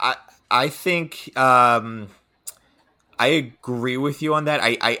 Yeah, I think I agree with you on that.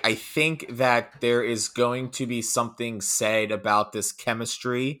 I think that there is going to be something said about this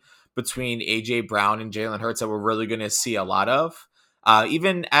chemistry between AJ Brown and Jalen Hurts that we're really going to see a lot of.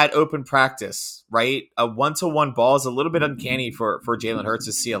 Even at open practice, right? A 1-to-1 ball is a little bit uncanny for Jalen Hurts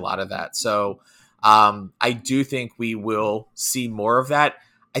to see a lot of that. So I do think we will see more of that.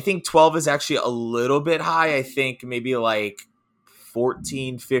 I think 12 is actually a little bit high. I think maybe like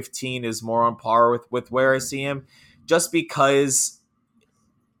 14, 15 is more on par with where I see him, just because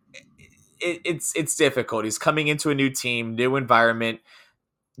it's difficult. He's coming into a new team, new environment.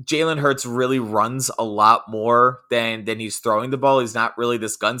 Jalen Hurts really runs a lot more than he's throwing the ball. He's not really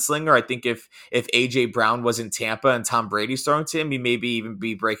this gunslinger. I think if AJ Brown was in Tampa and Tom Brady's throwing to him, he maybe even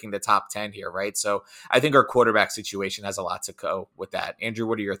be breaking the top 10 here, right? So I think our quarterback situation has a lot to go with that. Andrew,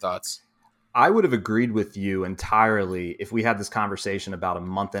 what are your thoughts? I would have agreed with you entirely if we had this conversation about a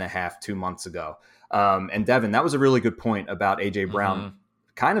month and a half, 2 months ago. And Devin, that was a really good point about AJ Brown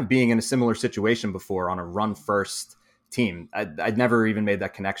kind of being in a similar situation before on a run first team. I'd never even made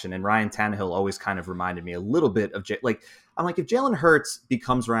that connection. And Ryan Tannehill always kind of reminded me a little bit of if Jalen Hurts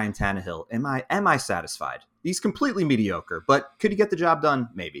becomes Ryan Tannehill, am I satisfied? He's completely mediocre, but could he get the job done?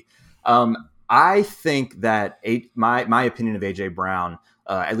 Maybe. I think that my opinion of AJ Brown,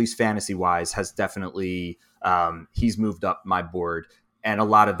 at least fantasy wise, has definitely he's moved up my board. And a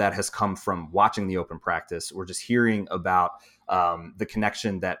lot of that has come from watching the open practice or just hearing about the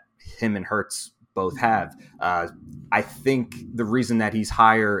connection that him and Hurts both have. I think the reason that he's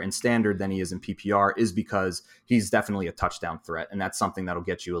higher in standard than he is in PPR is because he's definitely a touchdown threat. And that's something that'll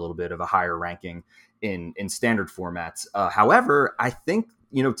get you a little bit of a higher ranking in standard formats. However, I think,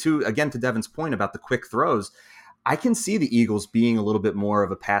 to Devin's point about the quick throws, I can see the Eagles being a little bit more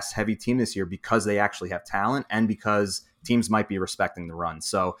of a pass heavy team this year because they actually have talent and because teams might be respecting the run.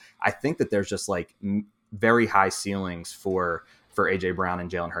 So I think that there's just like very high ceilings for AJ Brown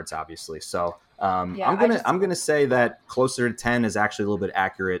and Jalen Hurts, obviously. So I'm gonna say that closer to 10 is actually a little bit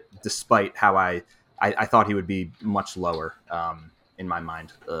accurate, despite how I thought he would be much lower in my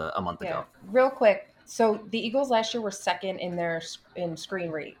mind a month ago. Real quick, so the Eagles last year were second in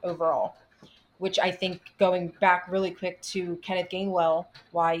screen rate overall, which I think, going back really quick to Kenneth Gainwell,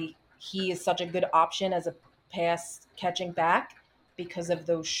 why he is such a good option as a pass catching back because of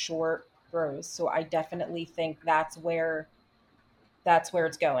those short throws. So I definitely think that's where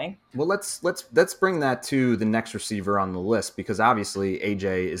it's going. Well, let's bring that to the next receiver on the list, because obviously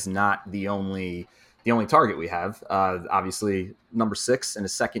AJ is not the only target we have. Obviously, number 6 in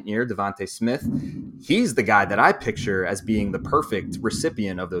his second year, Devontae Smith. He's the guy that I picture as being the perfect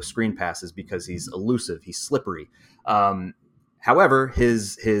recipient of those screen passes because he's elusive, he's slippery. However,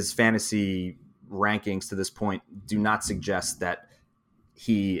 his fantasy rankings to this point do not suggest that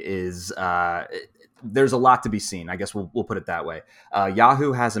he is. There's a lot to be seen. I guess we'll put it that way.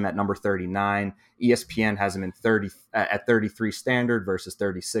 Yahoo has him at number 39. ESPN has him at 33 standard versus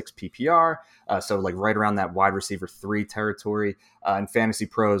 36 PPR. So like right around that wide receiver 3 territory. And Fantasy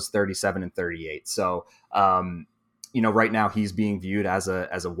Pros 37 and 38. So right now he's being viewed as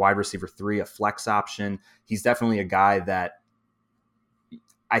a wide receiver 3, a flex option. He's definitely a guy that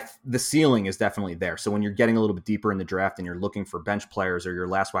the ceiling is definitely there. So when you're getting a little bit deeper in the draft and you're looking for bench players or your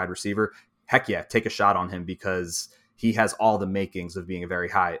last wide receiver, heck yeah, take a shot on him because he has all the makings of being a very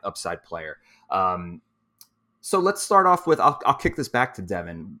high upside player. So let's start off with, I'll kick this back to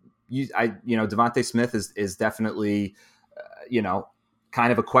Devin. Devontae Smith is definitely,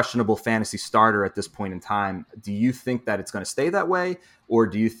 kind of a questionable fantasy starter at this point in time. Do you think that it's going to stay that way? Or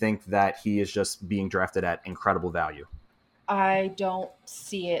do you think that he is just being drafted at incredible value? I don't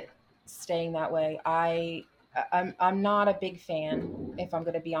see it staying that way. I I'm not a big fan, if I'm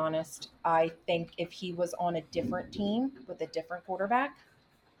going to be honest. I think if he was on a different team with a different quarterback,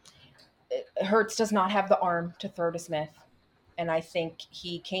 Hertz does not have the arm to throw to Smith. And I think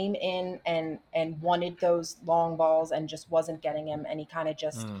he came in and wanted those long balls and just wasn't getting him, and he kind of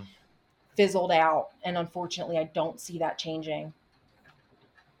just fizzled out. And unfortunately, I don't see that changing.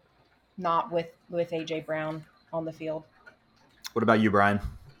 Not with AJ Brown on the field. What about you, Brian?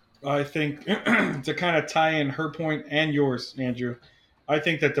 I think to kind of tie in her point and yours, Andrew, I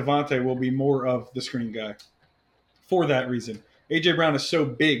think that Devontae will be more of the screen guy for that reason. AJ Brown is so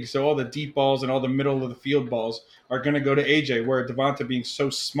big, so all the deep balls and all the middle of the field balls are going to go to AJ, where Devontae being so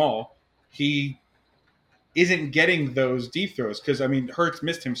small, he isn't getting those deep throws. Because, I mean, Hurts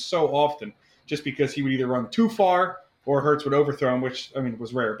missed him so often just because he would either run too far or Hurts would overthrow him, which, I mean,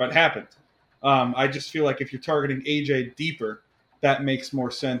 was rare, but happened. I just feel like if you're targeting AJ deeper, that makes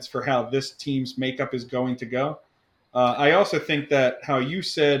more sense for how this team's makeup is going to go. I also think that how you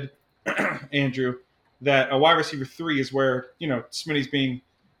said, Andrew, that a wide receiver 3 is where, Smitty's being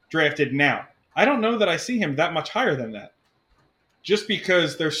drafted now. I don't know that I see him that much higher than that. Just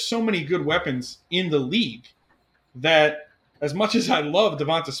because there's so many good weapons in the league that as much as I love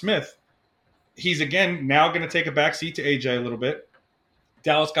Devonta Smith, he's, again, now going to take a backseat to AJ a little bit.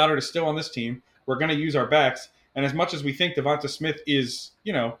 Dallas Goedert is still on this team. We're going to use our backs. And as much as we think Devonta Smith is,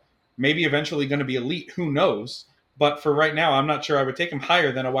 maybe eventually going to be elite, who knows? But for right now, I'm not sure I would take him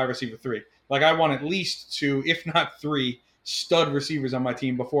higher than a wide receiver 3. Like, I want at least 2, if not 3, stud receivers on my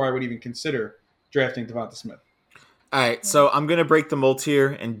team before I would even consider drafting Devonta Smith. All right, so I'm going to break the mold here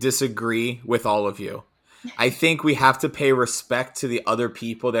and disagree with all of you. I think we have to pay respect to the other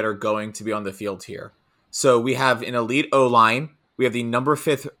people that are going to be on the field here. So we have an elite O-line. We have the number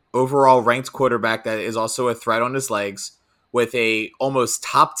 5th overall ranked quarterback that is also a threat on his legs with a almost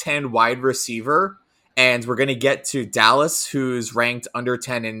top 10 wide receiver. And we're going to get to Dallas, who's ranked under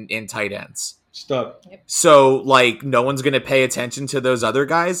 10 in tight ends. Stud. So, no one's going to pay attention to those other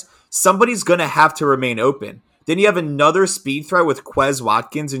guys. Somebody's going to have to remain open. Then you have another speed threat with Quez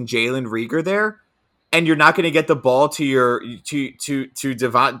Watkins and Jalen Reagor there. And you're not going to get the ball to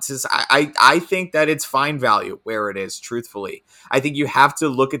Devontae. I think that it's fine value where it is, truthfully. I think you have to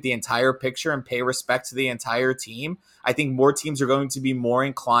look at the entire picture and pay respect to the entire team. I think more teams are going to be more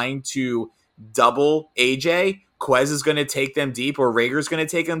inclined to double AJ. Quez is going to take them deep, or Rager's going to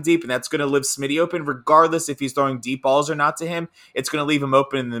take them deep, and that's going to leave Smitty open, regardless if he's throwing deep balls or not to him. It's going to leave him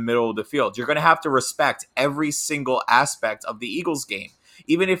open in the middle of the field. You're going to have to respect every single aspect of the Eagles game.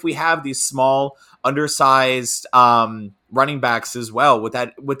 Even if we have these small, undersized running backs as well, with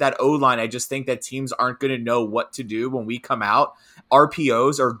that O-line, I just think that teams aren't going to know what to do when we come out.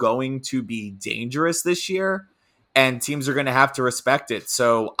 RPOs are going to be dangerous this year, and teams are going to have to respect it.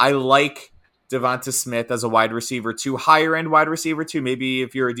 So I like Devonta Smith as a wide receiver 2, higher end wide receiver 2. Maybe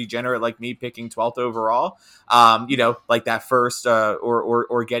if you're a degenerate like me, picking 12th overall, like that first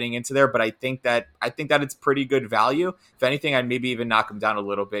or getting into there. But I think that it's pretty good value. If anything, I'd maybe even knock him down a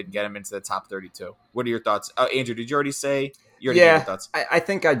little bit and get him into the top 32. What are your thoughts? Andrew, did you already say? Gave your thoughts. I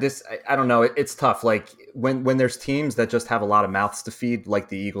think I don't know. It's tough. Like when there's teams that just have a lot of mouths to feed, like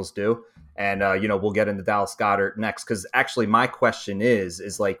the Eagles do, and we'll get into Dallas Goedert next. Because actually, my question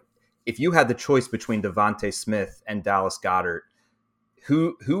is like, if you had the choice between Devonta Smith and Dallas Goedert,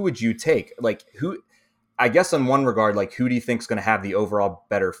 who would you take? Like, who? I guess in one regard, like, who do you think is going to have the overall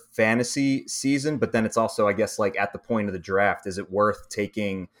better fantasy season? But then it's also, I guess, like at the point of the draft, is it worth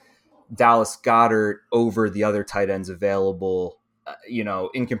taking Dallas Goedert over the other tight ends available?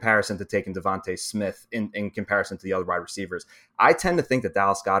 In comparison to taking Devonta Smith, in comparison to the other wide receivers, I tend to think that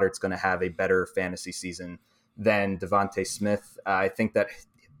Dallas Goedert's going to have a better fantasy season than Devonta Smith. I think that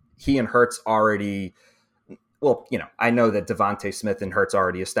he and Hurts already, I know that Devonta Smith and Hurts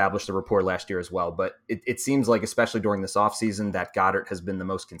already established a rapport last year as well, but it seems like, especially during this offseason, that Goedert has been the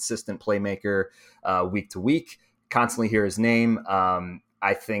most consistent playmaker week to week. Constantly hear his name.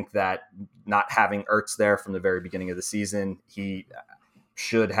 I think that not having Ertz there from the very beginning of the season, he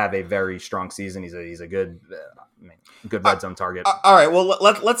should have a very strong season. He's a good red zone target. All right, well,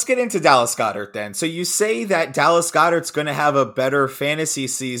 let's get into Dallas Goedert then. So you say that Dallas Goedert's going to have a better fantasy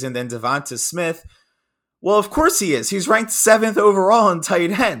season than Devonta Smith. Well, of course he is. He's ranked 7th overall in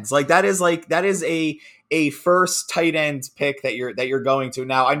tight ends. That is a first tight end pick that you're going to.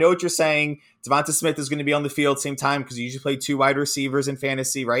 Now, I know what you're saying. Devonta Smith is going to be on the field same time because you usually play 2 wide receivers in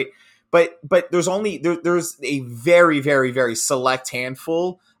fantasy, right? But there's a very, very, very select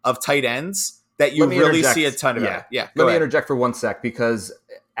handful of tight ends that you really see a ton of. Yeah. Let me interject for 1 sec, because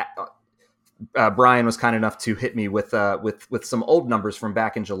Brian was kind enough to hit me with some old numbers from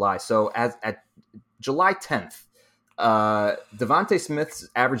back in July. So at July 10th, Devontae Smith's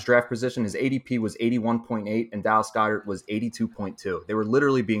average draft position, his ADP was 81.8, and Dallas Goedert was 82.2. They were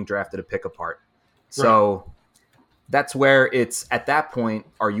literally being drafted a pick apart. So that's where it's at that point.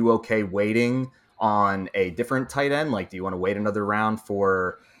 Are you okay waiting on a different tight end? Like, do you want to wait another round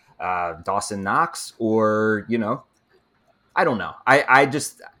for Dawson Knox, or I don't know.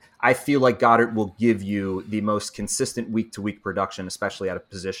 I feel like Goddard will give you the most consistent week-to-week production, especially at a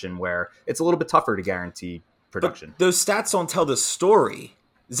position where it's a little bit tougher to guarantee production. But those stats don't tell the story.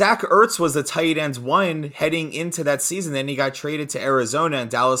 Zach Ertz was the tight end 1 heading into that season. Then he got traded to Arizona, and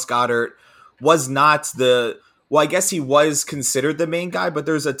Dallas Goedert was not I guess he was considered the main guy, but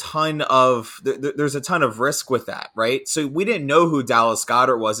there's a ton of risk with that, right? So we didn't know who Dallas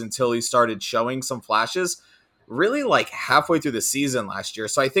Goedert was until he started showing some flashes really like halfway through the season last year.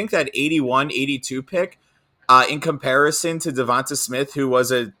 So I think that 81, 82 pick in comparison to Devonta Smith, who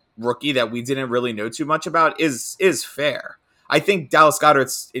was a rookie that we didn't really know too much about, is fair. I think Dallas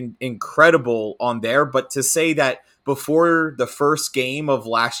Goedert's incredible on there, but to say that before the first game of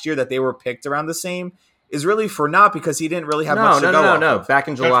last year that they were picked around the same is really for naught, because he didn't really have much to go off of. Back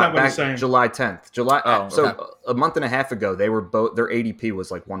in July, July 10th. A month and a half ago, they were both, their ADP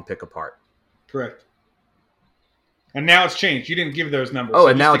was like one pick apart. Correct. And now it's changed. You didn't give those numbers. Oh, so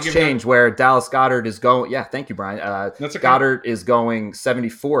and now it's changed where Dallas Goedert is going. Yeah, thank you, Brian. That's okay. Goddard is going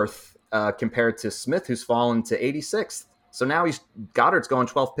 74th compared to Smith, who's fallen to 86th. So now Goddard's going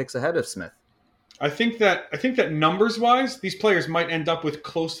 12 picks ahead of Smith. I think that numbers wise, these players might end up with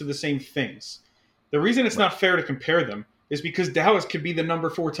close to the same things. The reason it's not fair to compare them is because Dallas could be the number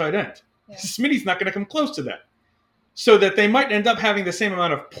 4 tight end. Yeah. Smitty's not going to come close to that. So that they might end up having the same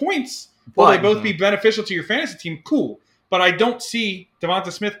amount of points. Will they both be beneficial to your fantasy team? Cool. But I don't see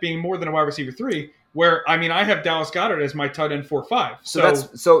Devonta Smith being more than a wide receiver 3, where, I have Dallas Goedert as my tight end 4-5.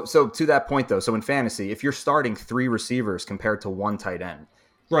 So to that point, though, so in fantasy, if you're starting 3 receivers compared to 1 tight end,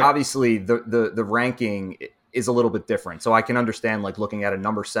 obviously the ranking is a little bit different. So I can understand like looking at a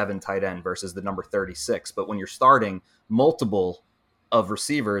number 7 tight end versus the number 36. But when you're starting multiple of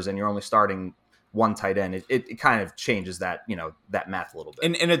receivers and you're only starting 1 tight end, it kind of changes that, that math a little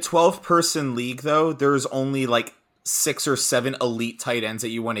bit. In a 12-person league, though, there's only like 6 or 7 elite tight ends that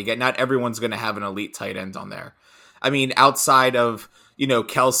you want to get. Not everyone's going to have an elite tight end on there. Outside of,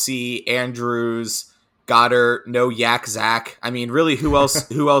 Kelsey, Andrews, Goddard, no Yak Zach. Really, who else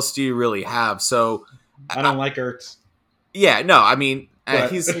do you really have? So I don't like Ertz. Yeah, no, you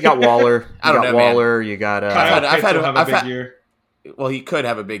got Waller. I don't know, Waller. Man. You got I've had a big year. Well, he could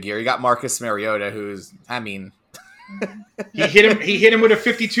have a big year. You got Marcus Mariota, who's, he hit him with a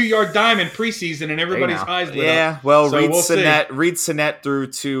 52-yard dime in preseason, and everybody's eyes lit up. Yeah, well, so Reed Sinnett threw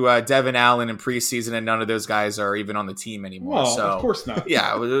to Devin Allen in preseason, and none of those guys are even on the team anymore. Well, so, of course not.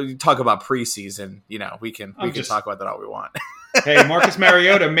 Yeah, we talk about preseason. We can talk about that all we want. Hey, Marcus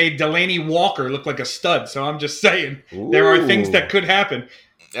Mariota made Delaney Walker look like a stud, so I'm just saying there are things that could happen.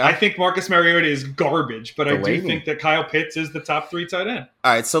 Yeah. I think Marcus Mariota is garbage, but Delaney. I do think that Kyle Pitts is the top 3 tight end.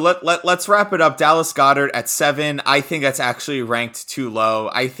 All right, so let's wrap it up. Dallas Goedert at 7. I think that's actually ranked too low.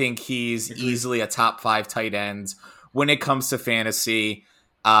 I think he's easily a top 5 tight end when it comes to fantasy.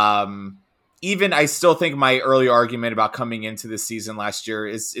 Even I still think my early argument about coming into the season last year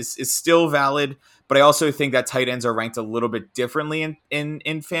is still valid, but I also think that tight ends are ranked a little bit differently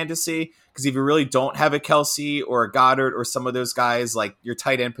in fantasy, because if you really don't have a Kelsey or a Goddard or some of those guys, like your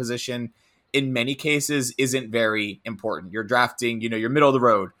tight end position in many cases isn't very important. You're drafting, your middle of the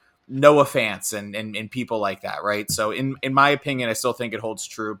road, Noah Fant and people like that, right? So in my opinion, I still think it holds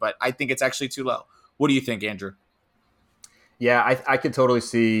true, but I think it's actually too low. What do you think, Andrew? Yeah, I could totally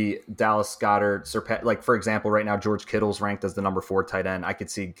see Dallas Goedert surpass. Like, for example, right now, George Kittle's ranked as the number 4 tight end. I could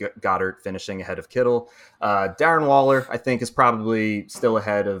see Goddard finishing ahead of Kittle. Darren Waller, I think, is probably still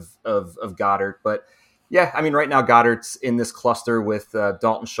ahead of Goddard. But, yeah, right now, Goddard's in this cluster with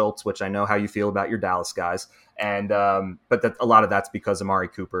Dalton Schultz, which I know how you feel about your Dallas guys. And but a lot of that's because Amari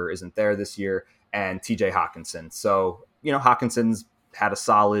Cooper isn't there this year, and TJ Hawkinson. So, Hawkinson's had a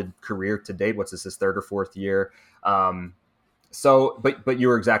solid career to date. What's this, his 3rd or 4th year? So, but you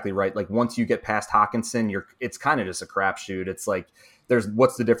were exactly right. Like, once you get past Hawkinson, it's kind of just a crapshoot. It's like,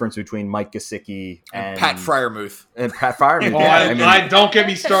 what's the difference between Mike Gesicki and Pat Freiermuth? I don't get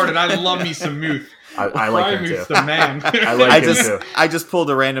me started. I love me some Muth. I like him too. The man. I just pulled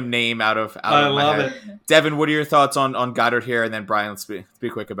a random name out of I my love head. it. Devin, what are your thoughts on Goddard here? And then Brian, let's be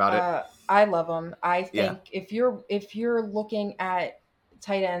quick about it. I love him. I think if you're looking at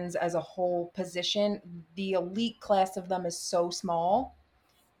tight ends as a whole position, the elite class of them is so small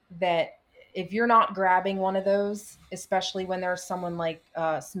that if you're not grabbing one of those, especially when there's someone like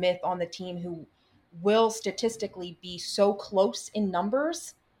Smith on the team who will statistically be so close in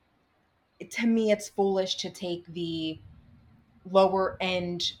numbers. To me, it's foolish to take the lower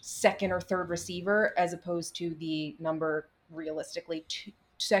end second or third receiver as opposed to the number realistically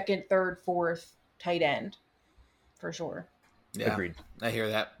second, third, fourth tight end for sure. Yeah, Agreed. I hear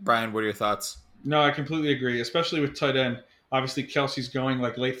that. Brian, what are your thoughts? No, I completely agree, especially with tight end. Obviously, Kelsey's going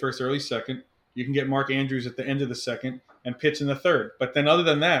like late first, early second. You can get Mark Andrews at the end of the second and Pitts in the third. But then other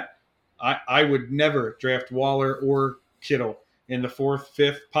than that, I would never draft Waller or Kittle in the fourth,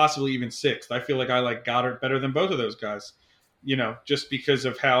 fifth, possibly even sixth. I feel like I like Goddard better than both of those guys, just because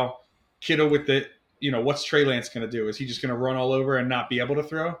of how Kittle with what's Trey Lance going to do? Is he just going to run all over and not be able to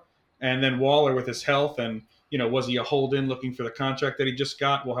throw? And then Waller with his health and was he a hold-in looking for the contract that he just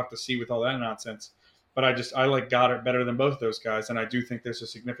got? We'll have to see with all that nonsense. But I like Goddard better than both of those guys, and I do think there's a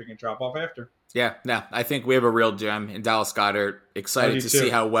significant drop-off after. Yeah, no, I think we have a real gem in Dallas Goedert. Excited to see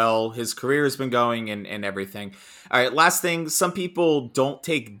how well his career has been going and everything. All right, last thing. Some people don't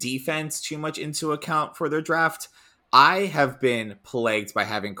take defense too much into account for their draft. I have been plagued by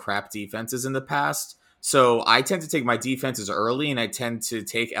having crap defenses in the past. So I tend to take my defenses early, and I tend to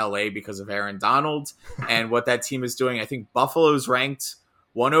take LA because of Aaron Donald and what that team is doing. I think Buffalo's ranked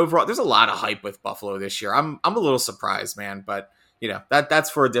 1 overall. There's a lot of hype with Buffalo this year. I'm a little surprised, man, but that's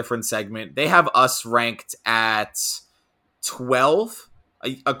for a different segment. They have us ranked at 12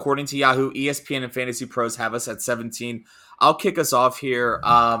 according to Yahoo. ESPN and Fantasy Pros have us at 17. I'll kick us off here.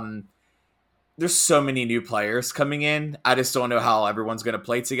 There's so many new players coming in. I just don't know how everyone's going to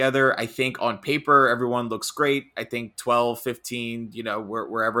play together. I think on paper, everyone looks great. I think 12, 15,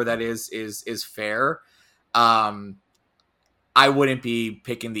 wherever that is fair. I wouldn't be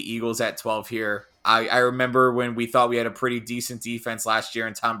picking the Eagles at 12 here. I remember when we thought we had a pretty decent defense last year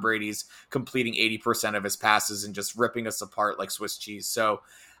and Tom Brady's completing 80% of his passes and just ripping us apart like Swiss cheese. So,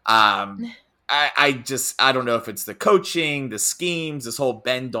 I don't know if it's the coaching, the schemes, this whole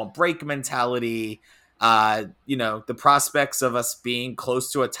bend don't break mentality. The prospects of us being close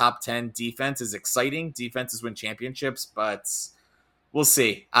to a top 10 defense is exciting. Defenses win championships, but we'll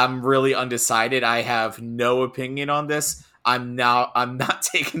see. I'm really undecided. I have no opinion on this. I'm not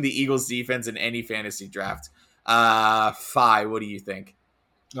taking the Eagles defense in any fantasy draft. Fi, what do you think?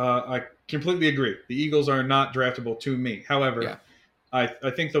 I completely agree. The Eagles are not draftable to me. However, yeah.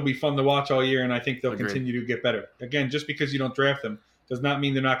 I think they'll be fun to watch all year, and I think they'll Agreed. continue to get better. Again, just because you don't draft them does not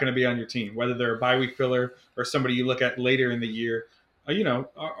mean they're not going to be on your team, whether they're a bye week filler or somebody you look at later in the year.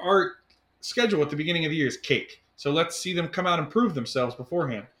 Our schedule at the beginning of the year is cake. So let's see them come out and prove themselves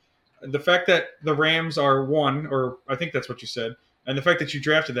beforehand. The fact that the Rams are 1, or I think that's what you said, and the fact that you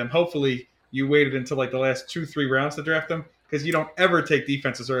drafted them, hopefully you waited until like the last 2-3 rounds to draft them, because you don't ever take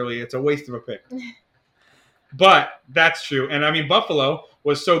defenses early. It's a waste of a pick. But that's true. And I mean, Buffalo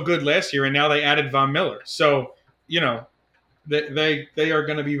was so good last year, and now they added Von Miller. So, they are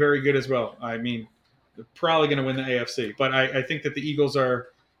going to be very good as well. I mean, they're probably going to win the AFC. But I think that the Eagles are,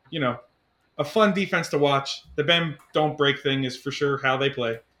 a fun defense to watch. The bend don't break thing is for sure how they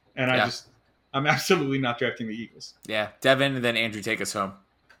play. And I'm absolutely not drafting the Eagles. Yeah. Devin and then Andrew, take us home.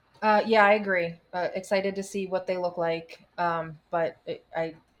 Yeah, I agree. Excited to see what they look like. But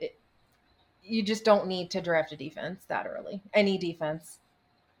you just don't need to draft a defense that early. Any defense.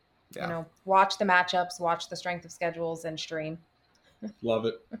 Yeah. Watch the matchups, watch the strength of schedules, and stream. Love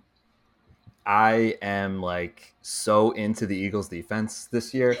it. I am so into the Eagles defense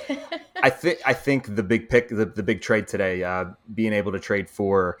this year. I think the big pick, the big trade today, being able to trade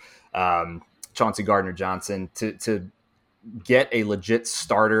for Chauncey Gardner-Johnson to get a legit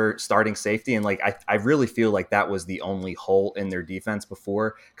starting safety. And I really feel like that was the only hole in their defense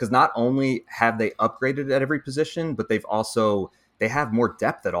before, because not only have they upgraded at every position, but they have more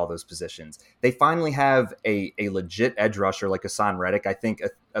depth at all those positions. They finally have a legit edge rusher like Hassan Reddick. I think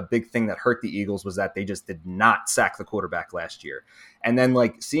a big thing that hurt the Eagles was that they just did not sack the quarterback last year. And then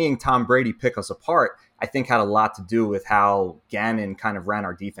seeing Tom Brady pick us apart, I think had a lot to do with how Gannon kind of ran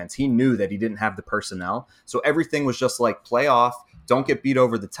our defense. He knew that he didn't have the personnel. So everything was just play off, don't get beat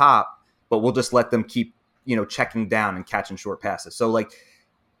over the top, but we'll just let them keep, checking down and catching short passes. So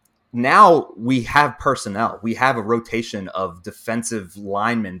now we have personnel. We have a rotation of defensive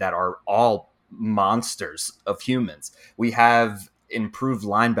linemen that are all monsters of humans. We have improved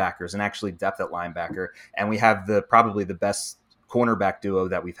linebackers and actually depth at linebacker. And we have probably the best cornerback duo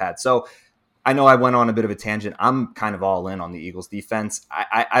that we've had. So I know I went on a bit of a tangent. I'm kind of all in on the Eagles defense.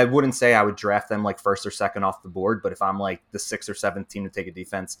 I wouldn't say I would draft them first or second off the board, but if I'm the 6th or 7th team to take a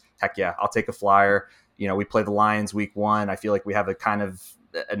defense, heck yeah, I'll take a flyer. We play the Lions week 1. I feel like we have a kind of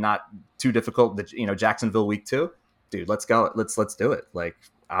not too difficult, Jacksonville week 2. Dude, let's go. Let's do it.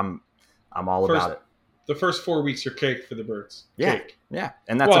 I'm all about it. The first 4 weeks are cake for the Birds. Yeah, Cake. yeah,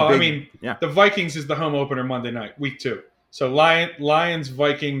 and that's a big. The Vikings is the home opener Monday night, week 2. So Lions,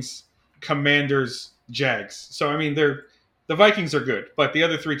 Vikings, Commanders, Jags. So I mean, the Vikings are good, but the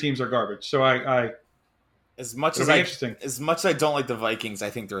other 3 teams are garbage. So As much as I don't like the Vikings, I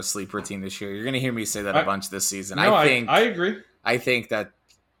think they're a sleeper team this year. You're going to hear me say that a bunch this season. No, I agree. I think that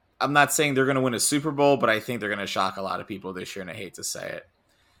I'm not saying they're going to win a Super Bowl, but I think they're going to shock a lot of people this year, and I hate to say it.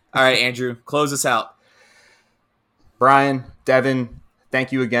 All right, Andrew, close us out. Brian, Devin,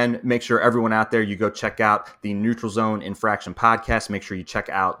 thank you again. Make sure everyone out there, you go check out the Neutral Zone Infraction podcast. Make sure you check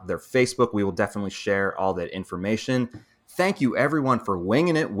out their Facebook. We will definitely share all that information. Thank you, everyone, for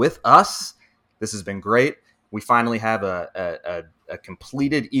winging it with us. This has been great. We finally have a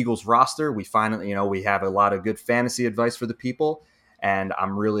completed Eagles roster. We finally, we have a lot of good fantasy advice for the people. And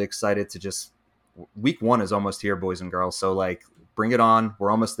I'm really excited to week 1 is almost here, boys and girls. So, bring it on.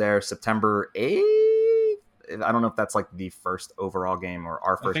 We're almost there. September 8th. I don't know if that's the first overall game or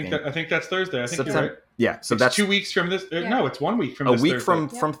our first game. I think that's Thursday. I think you're right. Yeah, so that's 2 weeks from this. No, it's 1 week from this. A week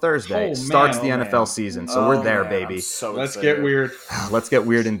Thursday. from Thursday starts the NFL season. So we're there, baby. So let's get weird. Let's get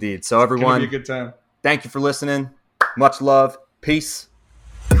weird indeed. So everyone, it's gonna be a good time. Thank you for listening. Much love. Peace.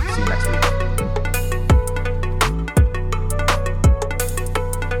 See you next week.